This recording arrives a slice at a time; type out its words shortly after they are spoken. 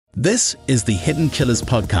This is the Hidden Killers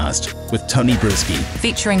podcast with Tony Brueski.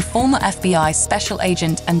 Featuring former FBI Special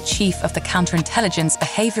Agent and Chief of the Counterintelligence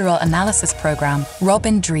Behavioral Analysis Program,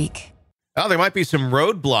 Robin Dreeke. Well, there might be some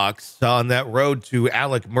roadblocks on that road to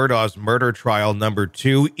Alex Murdaugh's murder trial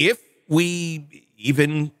 #2, if we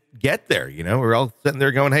even get there. You know, we're all sitting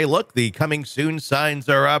there going, hey, look, the coming soon signs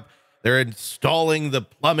are up. They're installing the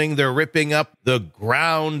plumbing. They're ripping up the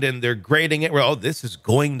ground and they're grading it. Well, this is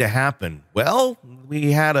going to happen. Well,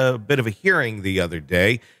 we had a bit of a hearing the other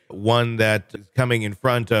day, one that is coming in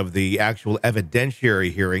front of the actual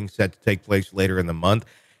evidentiary hearing set to take place later in the month.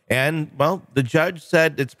 And, well, the judge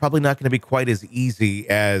said it's probably not going to be quite as easy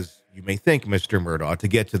as you may think, Mr. Murdaugh, to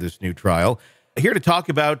get to this new trial. Here to talk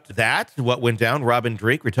about that, what went down, Robin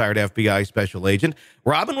Dreeke, retired FBI special agent.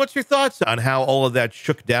 Robin, what's your thoughts on how all of that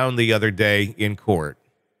shook down the other day in court?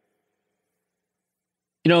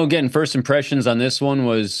 You know, again, first impressions on this one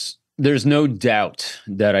was there's no doubt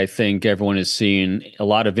that I think everyone is seeing a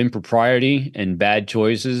lot of impropriety and bad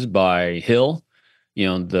choices by Hill, you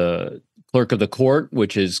know, the clerk of the court,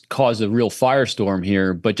 which has caused a real firestorm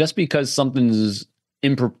here. But just because something's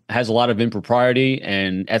has a lot of impropriety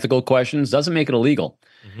and ethical questions doesn't make it illegal.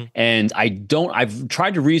 And I've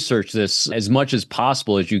tried to research this as much as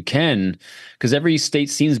possible as you can, because every state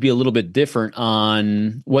seems to be a little bit different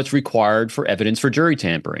on what's required for evidence for jury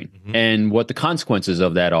tampering and what the consequences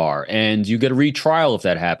of that are. And you get a retrial if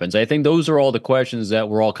that happens. I think those are all the questions that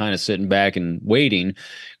we're all kind of sitting back and waiting,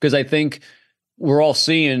 because I think we're all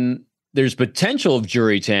seeing there's potential of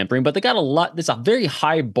jury tampering, but they got a lot. There's a very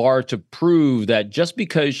high bar to prove that just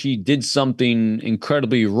because she did something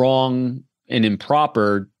incredibly wrong and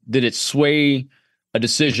improper, did it sway a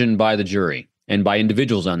decision by the jury and by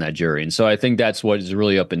individuals on that jury. And so I think that's what is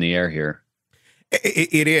really up in the air here.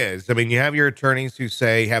 It is. I mean, you have your attorneys who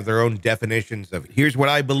have their own definitions of here's what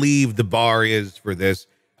I believe the bar is for this.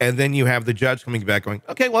 And then you have the judge coming back going,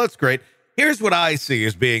 okay, well, that's great. Here's what I see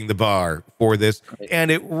as being the bar for this. And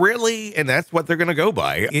it really, and that's what they're going to go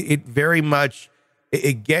by. It very much,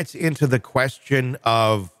 it gets into the question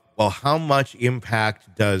of, well, how much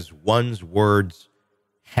impact does one's words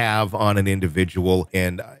have on an individual?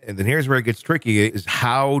 And then here's where it gets tricky is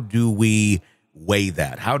how do we weigh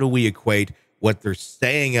that? How do we equate what they're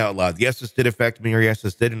saying out loud? Yes, this did affect me, or yes,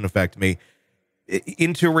 this didn't affect me,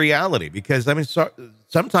 into reality. Because I mean,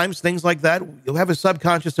 sometimes things like that, you'll have a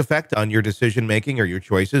subconscious effect on your decision making or your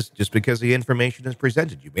choices just because the information is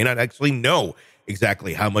presented. You may not actually know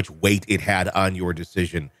exactly how much weight it had on your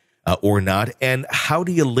decision or not. And how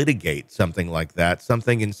do you litigate something like that,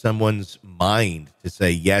 something in someone's mind to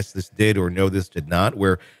say, yes, this did, or no, this did not,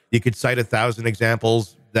 where you could cite 1,000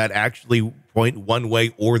 examples that actually point one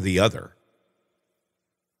way or the other?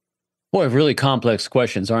 Boy, really complex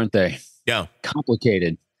questions, aren't they? Yeah.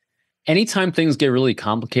 Complicated. Anytime things get really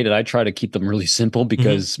complicated, I try to keep them really simple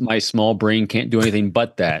because my small brain can't do anything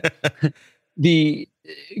but that.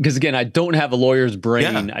 Because again, I don't have a lawyer's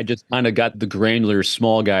brain. Yeah. I just kind of got the granular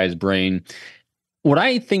small guy's brain. What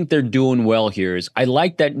I think they're doing well here is I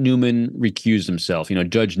like that Newman recused himself, you know,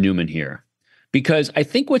 Judge Newman here, because I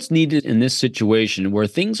think what's needed in this situation where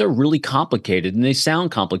things are really complicated and they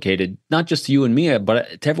sound complicated, not just to you and me,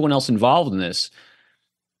 but to everyone else involved in this.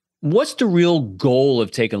 What's the real goal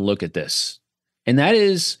of taking a look at this? And that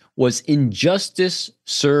is, was injustice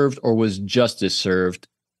served or was justice served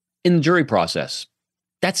in the jury process?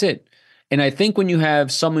 That's it. And I think when you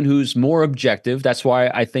have someone who's more objective, that's why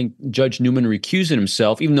I think Judge Newman recused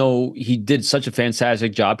himself, even though he did such a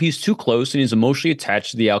fantastic job. He's too close and he's emotionally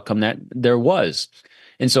attached to the outcome that there was.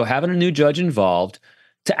 And so having a new judge involved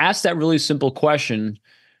to ask that really simple question,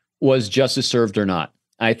 was justice served or not?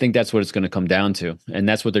 I think that's what it's going to come down to. And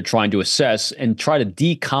that's what they're trying to assess and try to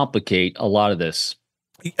decomplicate a lot of this.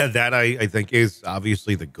 Yeah, that I think is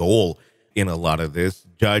obviously the goal in a lot of this.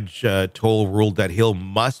 Judge Toll ruled that Hill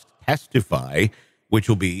must testify, which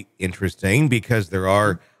will be interesting because there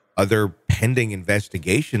are other pending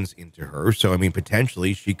investigations into her. So, I mean,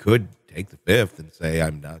 potentially she could take the fifth and say,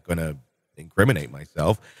 I'm not going to incriminate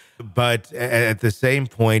myself. But at the same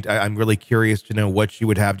point, I'm really curious to know what she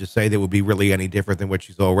would have to say that would be really any different than what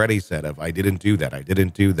she's already said of, I didn't do that, I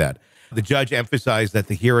didn't do that. The judge emphasized that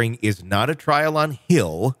the hearing is not a trial on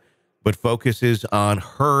Hill, but focuses on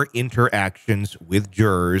her interactions with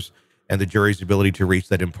jurors and the jury's ability to reach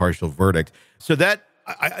that impartial verdict. So that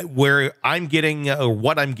where I'm getting,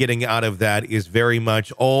 what I'm getting out of that is very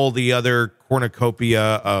much all the other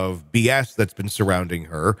cornucopia of BS that's been surrounding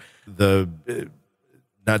her.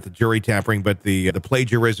 Not the jury tampering, but the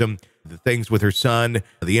plagiarism, the things with her son,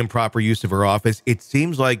 the improper use of her office. It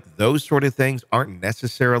seems like those sort of things aren't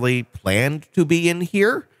necessarily planned to be in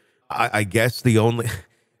here. I guess the only,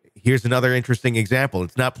 Here's another interesting example.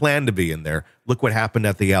 It's not planned to be in there. Look what happened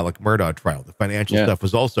at the Alex Murdaugh trial. The financial stuff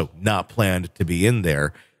was also not planned to be in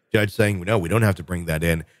there. Judge saying, no, we don't have to bring that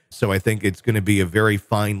in. So I think it's going to be a very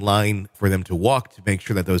fine line for them to walk to make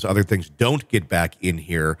sure that those other things don't get back in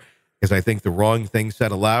here, because I think the wrong thing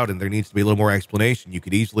said aloud, and there needs to be a little more explanation. You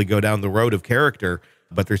could easily go down the road of character,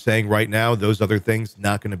 but they're saying right now those other things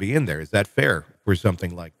not going to be in there. Is that fair for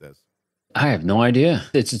something like this? I have no idea.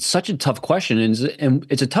 It's such a tough question. And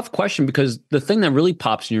it's a tough question because the thing that really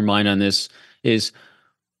pops in your mind on this is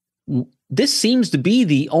this seems to be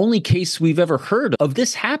the only case we've ever heard of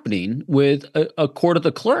this happening with a court of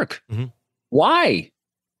the clerk. Mm-hmm. Why?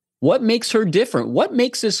 What makes her different? What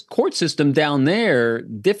makes this court system down there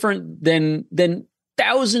different than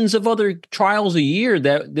thousands of other trials a year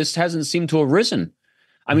that this hasn't seemed to have arisen?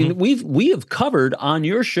 I mean, we have covered on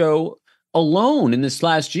your show alone in this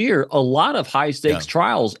last year a lot of high stakes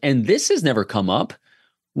trials, and this has never come up.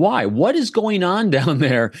 Why? What is going on down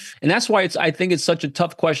there? And that's why I think it's such a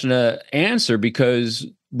tough question to answer, because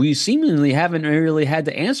we seemingly haven't really had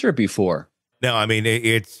to answer it before. No, I mean,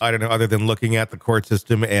 it's, I don't know, other than looking at the court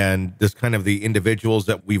system and just kind of the individuals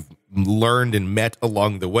that we've learned and met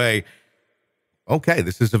along the way. Okay,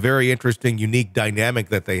 this is a very interesting, unique dynamic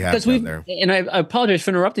that they have down there. And I apologize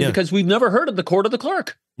for interrupting, because we've never heard of the court of the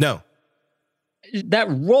clerk. No. That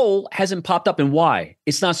role hasn't popped up, and why?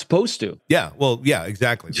 It's not supposed to. Yeah, well, yeah,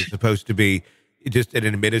 exactly. It's supposed to be just an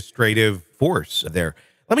administrative force there.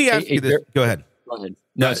 Let me ask you this. Go ahead. Go ahead.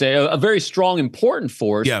 No, it's a very strong, important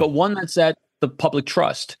force, but one that's at the public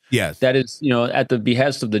trust. Yes. That is, at the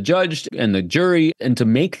behest of the judge and the jury, and to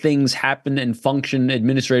make things happen and function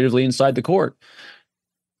administratively inside the court.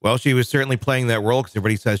 Well, she was certainly playing that role, because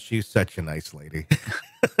everybody says she's such a nice lady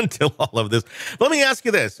until all of this. Let me ask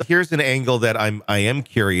you this. Here's an angle that I am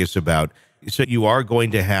curious about. So you are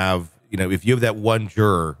going to have, if you have that one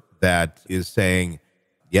juror that is saying,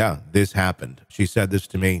 yeah, this happened. She said this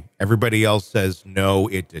to me. Everybody else says, no,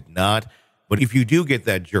 it did not. But if you do get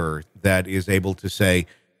that juror that is able to say,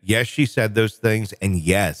 yes, she said those things, and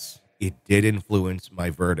yes, it did influence my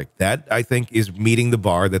verdict, that I think is meeting the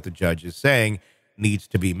bar that the judge is saying needs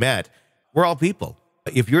to be met. We're all people.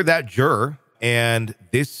 If you're that juror and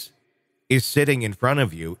this is sitting in front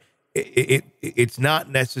of you, it's not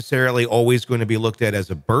necessarily always going to be looked at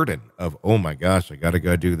as a burden of, oh my gosh, I got to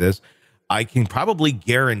go do this. I can probably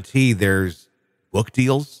guarantee there's book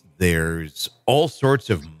deals. There's all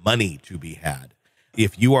sorts of money to be had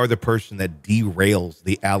if you are the person that derails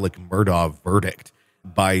the Alex Murdaugh verdict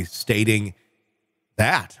by stating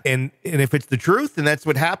that. And if it's the truth and that's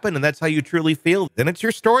what happened and that's how you truly feel, then it's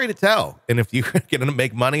your story to tell. And if you're going to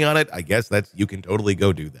make money on it, I guess you can totally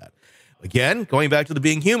go do that. Again, going back to the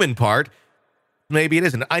being human part, maybe it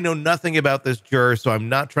isn't. I know nothing about this juror, so I'm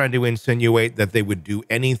not trying to insinuate that they would do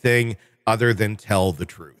anything other than tell the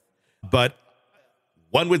truth. But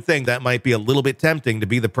one would think that might be a little bit tempting to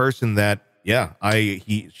be the person that,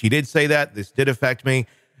 she did say that, this did affect me,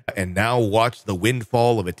 and now watch the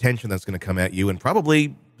windfall of attention that's going to come at you, and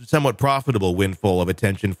probably somewhat profitable windfall of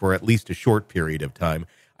attention for at least a short period of time.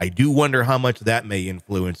 I do wonder how much that may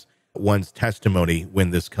influence one's testimony when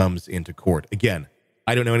this comes into court. Again,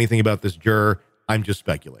 I don't know anything about this juror. I'm just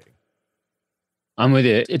speculating. I'm with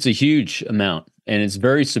you. It's a huge amount, and it's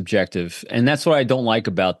very subjective. And that's what I don't like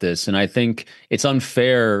about this. And I think it's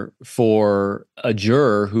unfair for a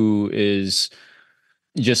juror who is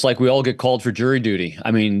just like we all get called for jury duty.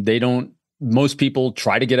 I mean, most people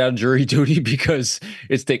try to get out of jury duty because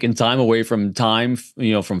it's taking time away from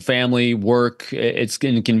from family, work. It's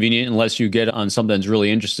inconvenient unless you get on something that's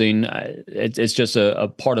really interesting. It's just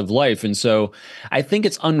a part of life. And so I think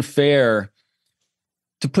it's unfair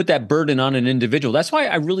to put that burden on an individual. That's why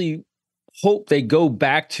I really hope they go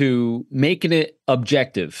back to making it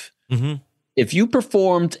objective. Mm-hmm. If you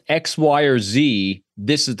performed X, Y, or Z,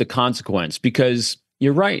 this is the consequence. Because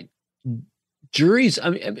you're right. Juries,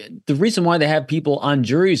 the reason why they have people on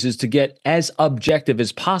juries is to get as objective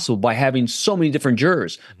as possible by having so many different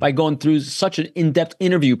jurors, by going through such an in-depth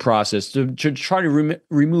interview process to try to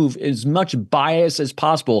remove as much bias as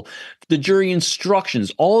possible. The jury instructions,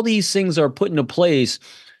 all these things are put into place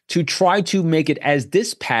to try to make it as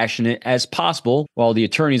dispassionate as possible, while the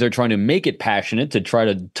attorneys are trying to make it passionate to try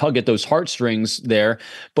to tug at those heartstrings there.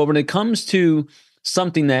 But when it comes to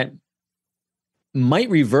something that might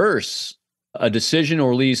reverse a decision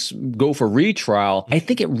or at least go for retrial, I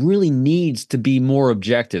think it really needs to be more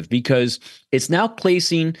objective, because it's now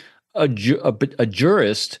placing a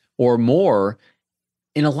jurist or more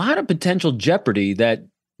in a lot of potential jeopardy that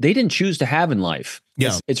they didn't choose to have in life.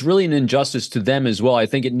 Yeah. It's really an injustice to them as well. I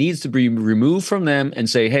think it needs to be removed from them and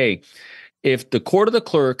say, hey, if the court of the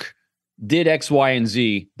clerk did X, Y, and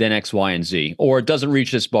Z, then X, Y, and Z, or it doesn't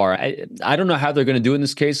reach this bar. I don't know how they're going to do in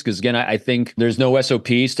this case, because again, I think there's no SOP,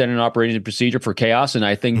 standard operating procedure, for chaos, and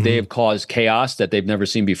I think they have caused chaos that they've never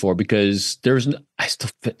seen before, because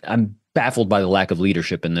I'm baffled by the lack of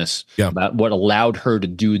leadership in this, about what allowed her to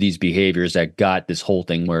do these behaviors that got this whole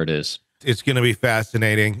thing where it is. It's going to be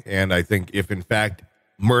fascinating, and I think if in fact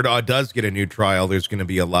Murdaugh does get a new trial, there's going to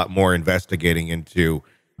be a lot more investigating into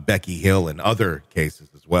Becky Hill and other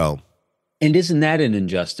cases as well. And isn't that an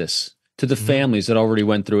injustice to the families that already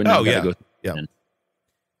went through it?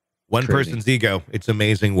 One person's ego. It's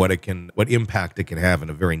amazing what impact it can have in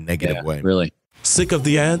a very negative way. Really. Sick of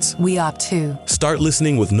the ads? We are too. Start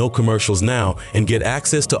listening with no commercials now and get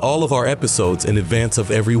access to all of our episodes in advance of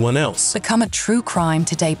everyone else. Become a True Crime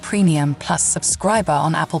Today Premium Plus subscriber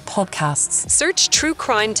on Apple Podcasts. Search True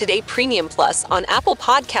Crime Today Premium Plus on Apple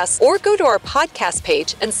Podcasts or go to our podcast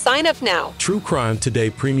page and sign up now. True Crime Today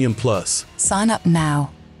Premium Plus. Sign up now.